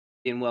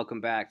And welcome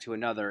back to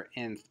another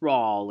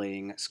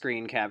enthralling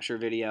screen capture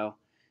video.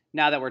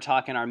 Now that we're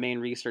talking our main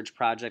research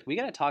project, we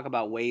got to talk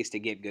about ways to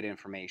get good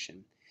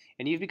information.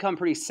 And you've become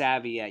pretty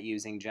savvy at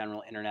using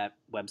general internet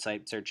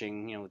website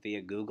searching,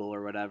 via Google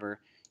or whatever.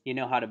 You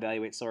know how to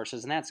evaluate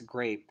sources, and that's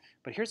great.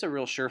 But here's a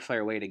real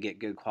surefire way to get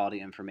good quality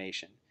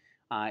information.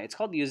 It's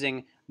called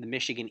using the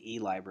Michigan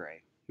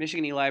eLibrary.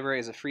 Michigan eLibrary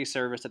is a free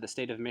service that the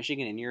state of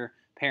Michigan and your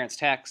parents'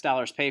 tax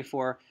dollars pay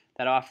for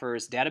that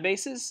offers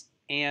databases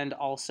and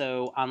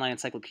also online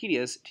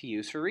encyclopedias to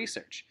use for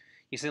research.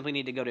 You simply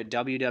need to go to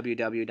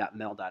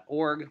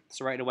www.mel.org.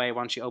 So right away,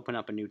 once you open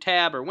up a new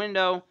tab or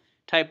window,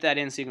 type that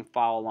in so you can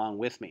follow along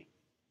with me.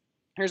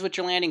 Here's what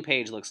your landing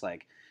page looks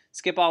like.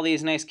 Skip all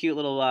these nice, cute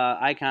little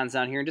icons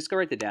down here and just go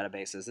right to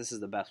databases. This is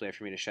the best way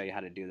for me to show you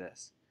how to do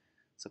this.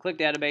 So click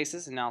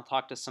databases, and now I'll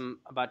talk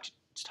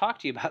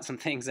to you about some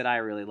things that I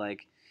really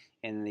like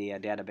in the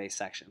database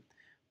section.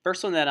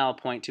 First one that I'll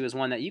point to is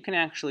one that you can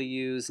actually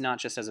use not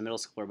just as a middle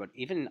schooler, but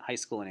even high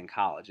school and in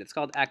college. It's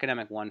called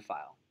Academic One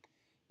File.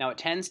 Now it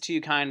tends to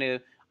kind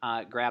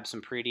of grab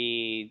some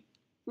pretty,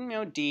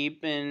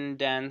 deep and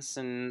dense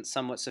and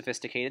somewhat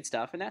sophisticated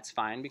stuff, and that's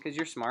fine because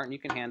you're smart and you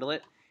can handle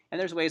it. And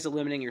there's ways of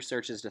limiting your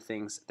searches to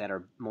things that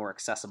are more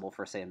accessible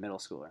for, say, a middle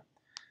schooler.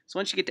 So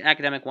once you get to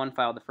Academic One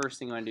File, the first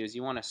thing you want to do is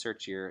you want to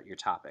search your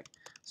topic.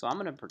 So I'm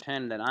going to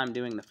pretend that I'm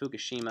doing the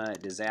Fukushima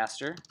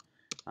disaster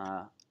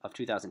of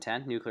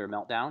 2010, nuclear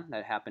meltdown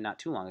that happened not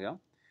too long ago.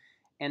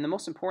 And the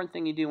most important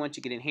thing you do once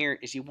you get in here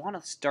is you want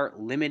to start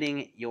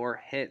limiting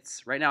your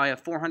hits. Right now I have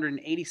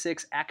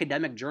 486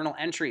 academic journal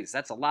entries.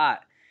 That's a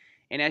lot.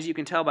 And as you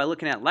can tell by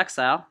looking at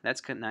Lexile,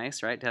 that's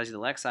nice, right? It tells you the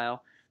Lexile.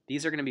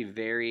 These are going to be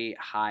very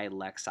high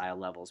Lexile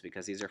levels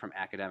because these are from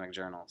academic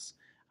journals.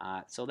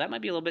 So that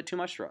might be a little bit too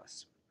much for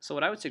us. So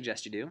what I would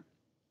suggest you do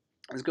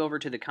is go over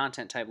to the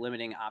content type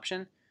limiting option.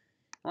 And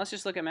let's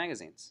just look at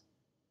magazines.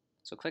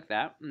 So click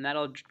that, and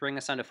that'll bring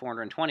us down to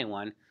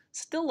 421.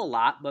 Still a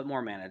lot, but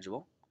more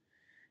manageable.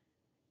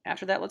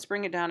 After that, let's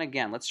bring it down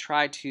again. Let's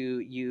try to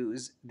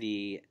use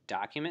the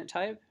document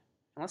type,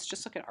 and let's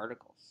just look at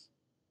articles.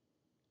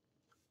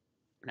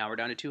 Now we're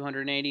down to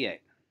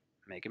 288,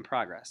 making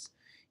progress.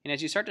 And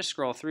as you start to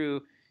scroll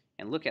through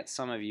and look at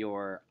some of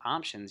your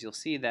options, you'll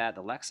see that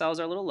the Lexiles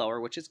are a little lower,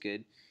 which is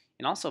good.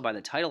 And also by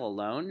the title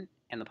alone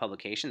and the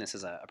publication, this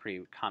is a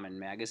pretty common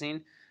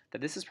magazine, that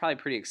this is probably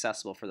pretty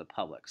accessible for the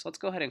public. So let's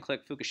go ahead and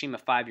click Fukushima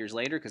 5 years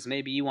later because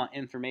maybe you want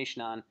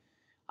information on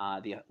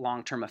the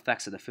long-term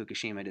effects of the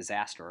Fukushima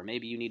disaster, or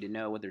maybe you need to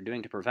know what they're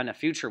doing to prevent a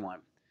future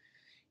one.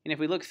 And if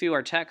we look through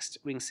our text,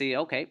 we can see,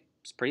 okay,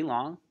 it's pretty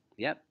long.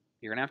 Yep,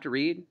 you're going to have to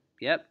read.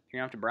 Yep, you're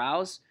going to have to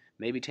browse,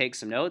 maybe take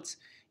some notes.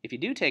 If you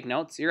do take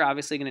notes, you're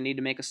obviously going to need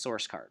to make a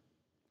source card.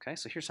 Okay,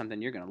 so here's something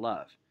you're going to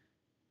love.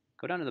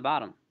 Go down to the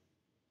bottom.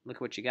 Look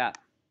at what you got.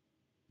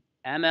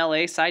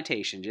 MLA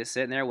citation just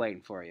sitting there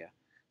waiting for you.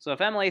 So if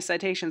MLA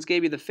citations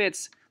gave you the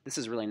fits, this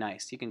is really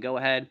nice. You can go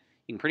ahead,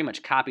 you can pretty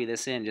much copy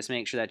this in, just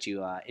make sure that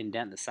you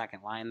indent the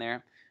second line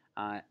there.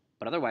 But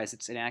otherwise,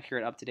 it's an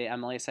accurate, up-to-date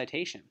MLA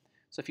citation.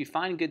 So if you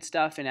find good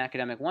stuff in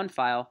Academic One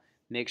File,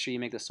 make sure you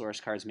make the source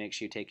cards, make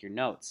sure you take your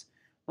notes.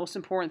 Most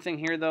important thing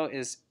here, though,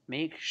 is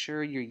make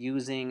sure you're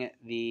using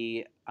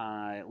the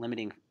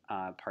limiting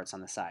parts on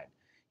the side.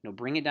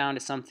 Bring it down to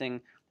something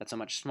that's a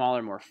much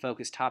smaller, more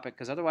focused topic,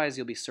 because otherwise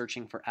you'll be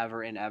searching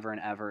forever and ever and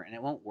ever, and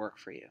it won't work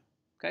for you.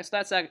 Okay, so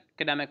that's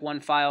Academic One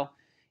File.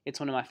 It's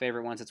one of my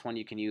favorite ones. It's one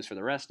you can use for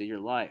the rest of your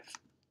life.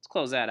 Let's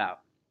close that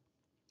out.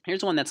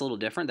 Here's one that's a little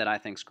different that I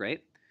think is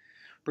great.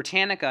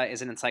 Britannica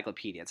is an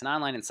encyclopedia. It's an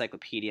online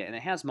encyclopedia, and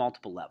it has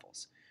multiple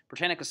levels.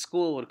 Britannica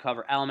School would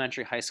cover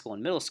elementary, high school,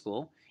 and middle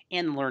school,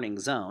 and Learning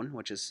Zone,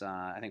 which is,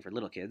 I think, for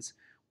little kids.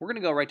 We're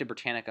going to go right to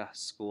Britannica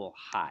School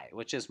High,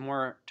 which is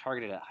more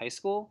targeted at high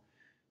school,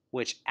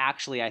 which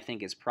actually I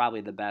think is probably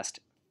the best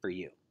for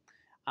you.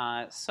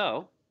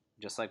 So,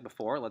 just like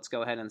before, let's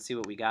go ahead and see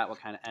what we got, what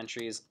kind of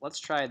entries. Let's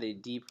try the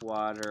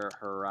Deepwater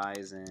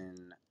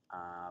Horizon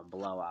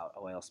blowout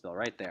oil spill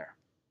right there.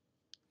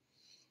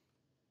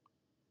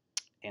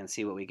 And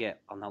see what we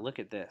get. Oh, now look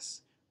at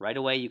this. Right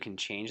away, you can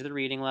change the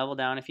reading level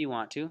down if you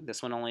want to.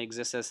 This one only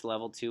exists as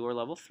level 2 or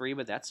level 3,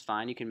 but that's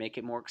fine. You can make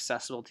it more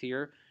accessible to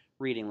your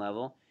reading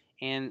level.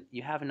 And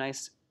you have a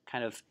nice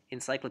kind of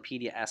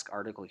encyclopedia-esque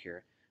article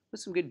here with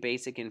some good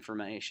basic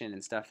information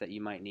and stuff that you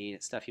might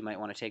need, stuff you might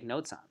want to take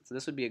notes on. So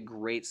this would be a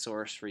great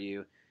source for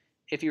you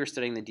if you were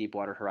studying the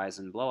Deepwater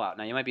Horizon blowout.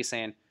 Now you might be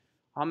saying,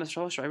 oh, Mr.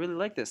 Holster, I really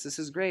like this. This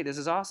is great. This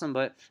is awesome,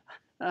 but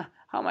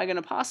how am I going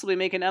to possibly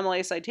make an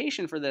MLA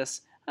citation for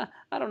this?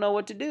 I don't know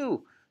what to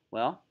do.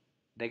 Well,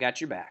 they got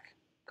your back.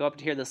 Go up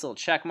to here, this little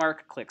check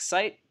mark, click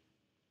Cite,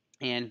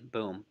 and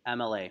boom,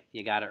 MLA.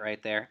 You got it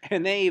right there.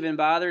 And they even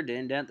bothered to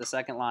indent the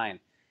second line.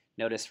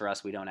 Notice for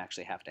us, we don't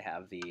actually have to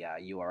have the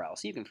URL,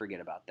 so you can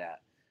forget about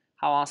that.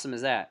 How awesome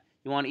is that?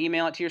 You want to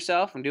email it to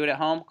yourself and do it at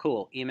home?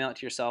 Cool. Email it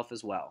to yourself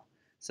as well.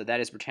 So that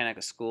is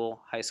Britannica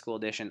School, High School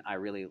Edition. I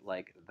really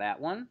like that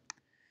one.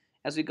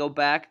 As we go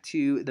back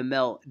to the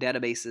MEL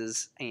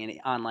databases and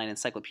online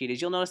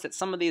encyclopedias, you'll notice that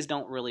some of these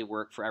don't really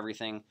work for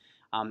everything.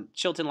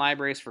 Chilton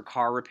libraries for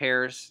car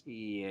repairs,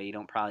 yeah, you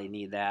don't probably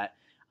need that.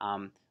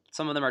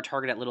 Some of them are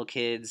targeted at little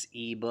kids,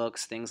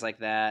 e-books, things like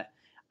that.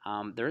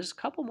 There's a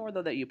couple more,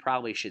 though, that you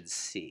probably should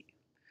see.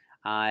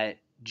 Uh,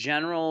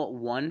 General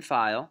One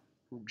File,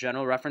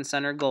 General Reference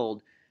Center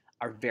Gold,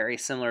 are very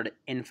similar to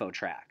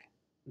InfoTrack.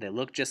 They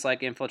look just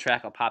like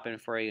InfoTrack. I'll pop in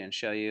for you and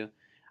show you.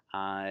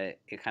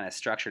 It kind of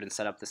structured and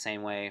set up the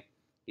same way.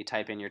 You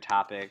type in your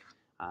topic.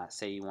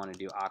 Say you want to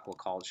do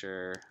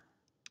aquaculture.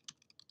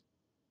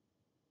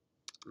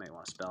 You might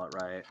want to spell it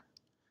right.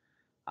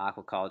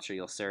 Aquaculture,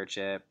 you'll search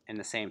it. And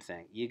the same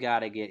thing. You got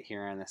to get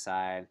here on the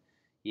side.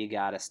 You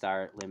got to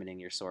start limiting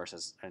your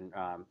sources and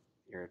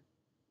your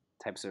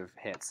types of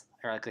hits.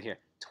 Or like here,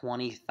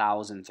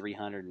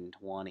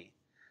 20,320.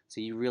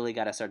 So you really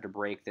got to start to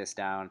break this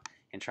down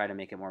and try to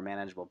make it more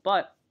manageable.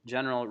 But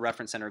General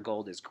Reference Center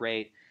Gold is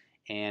great,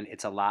 and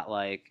it's a lot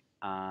like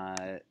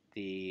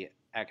the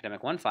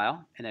Academic One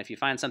File. And if you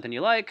find something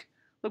you like,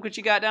 look what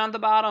you got down at the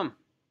bottom.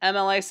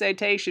 MLA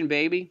citation,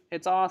 baby.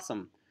 It's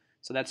awesome.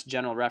 So that's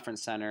General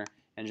Reference Center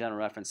and General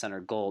Reference Center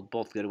Gold,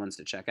 both good ones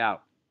to check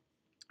out.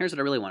 Here's what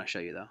I really want to show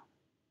you, though.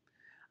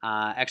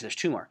 Actually, there's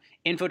two more.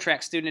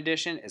 InfoTrack Student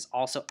Edition is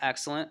also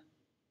excellent.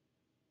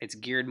 It's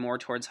geared more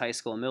towards high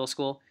school and middle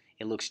school.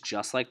 It looks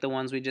just like the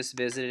ones we just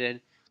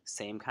visited.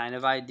 Same kind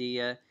of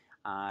idea.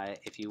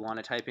 If you want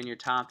to type in your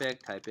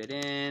topic, type it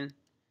in,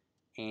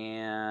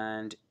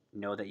 and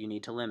know that you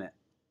need to limit.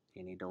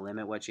 You need to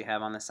limit what you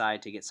have on the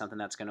side to get something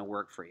that's going to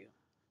work for you.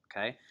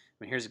 Okay? I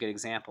mean, here's a good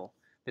example.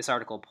 This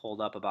article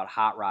pulled up about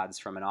hot rods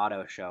from an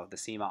auto show, the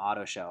SEMA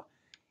Auto Show.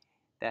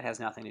 That has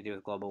nothing to do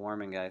with global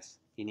warming, guys.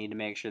 You need to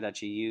make sure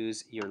that you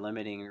use your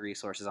limiting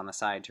resources on the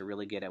side to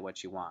really get at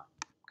what you want.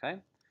 Okay?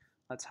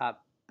 Let's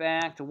hop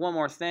back to one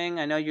more thing.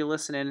 I know you're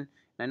listening, and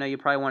I know you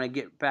probably want to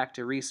get back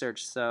to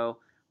research, so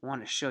I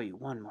want to show you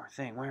one more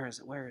thing. Where is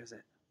it? Where is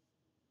it?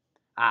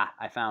 Ah,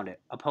 I found it.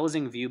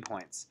 Opposing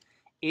viewpoints.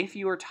 If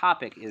your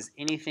topic is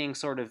anything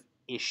sort of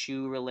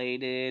issue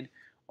related,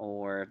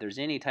 or if there's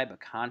any type of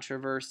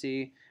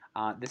controversy,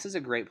 this is a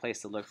great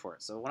place to look for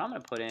it. So what I'm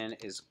going to put in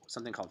is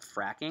something called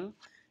fracking.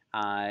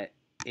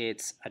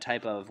 It's a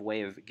type of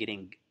way of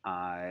getting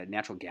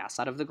natural gas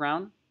out of the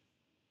ground.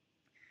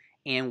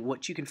 And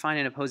what you can find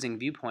in opposing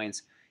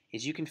viewpoints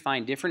is you can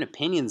find different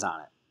opinions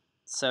on it.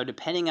 So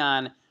depending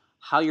on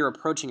how you're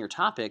approaching your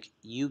topic,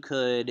 you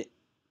could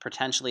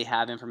potentially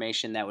have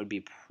information that would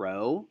be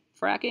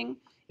pro-fracking.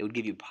 It would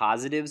give you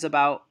positives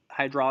about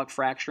hydraulic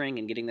fracturing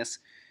and getting this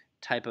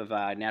type of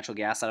natural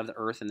gas out of the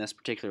earth in this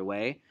particular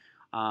way.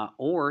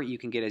 Or you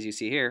can get, as you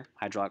see here,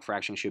 hydraulic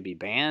fracturing should be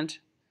banned.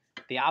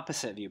 The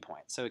opposite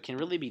viewpoint. So it can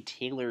really be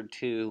tailored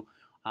to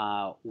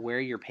where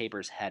your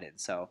paper's headed.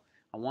 So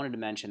I wanted to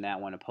mention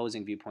that one.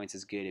 Opposing viewpoints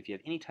is good if you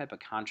have any type of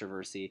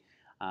controversy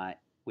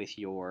with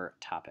your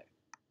topic.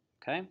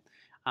 Okay?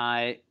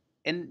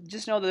 And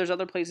just know that there's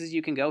other places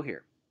you can go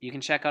here. You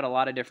can check out a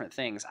lot of different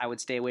things. I would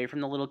stay away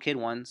from the little kid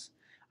ones.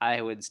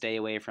 I would stay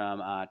away from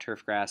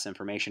turfgrass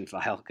information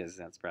file because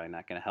that's probably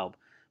not going to help.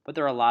 But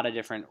there are a lot of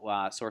different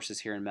sources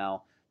here in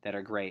Mel that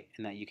are great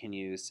and that you can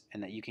use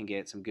and that you can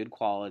get some good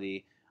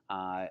quality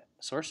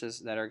sources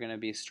that are going to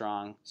be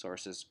strong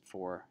sources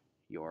for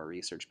your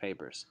research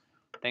papers.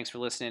 Thanks for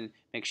listening.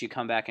 Make sure you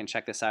come back and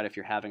check this out if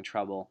you're having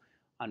trouble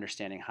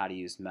understanding how to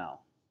use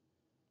Mel.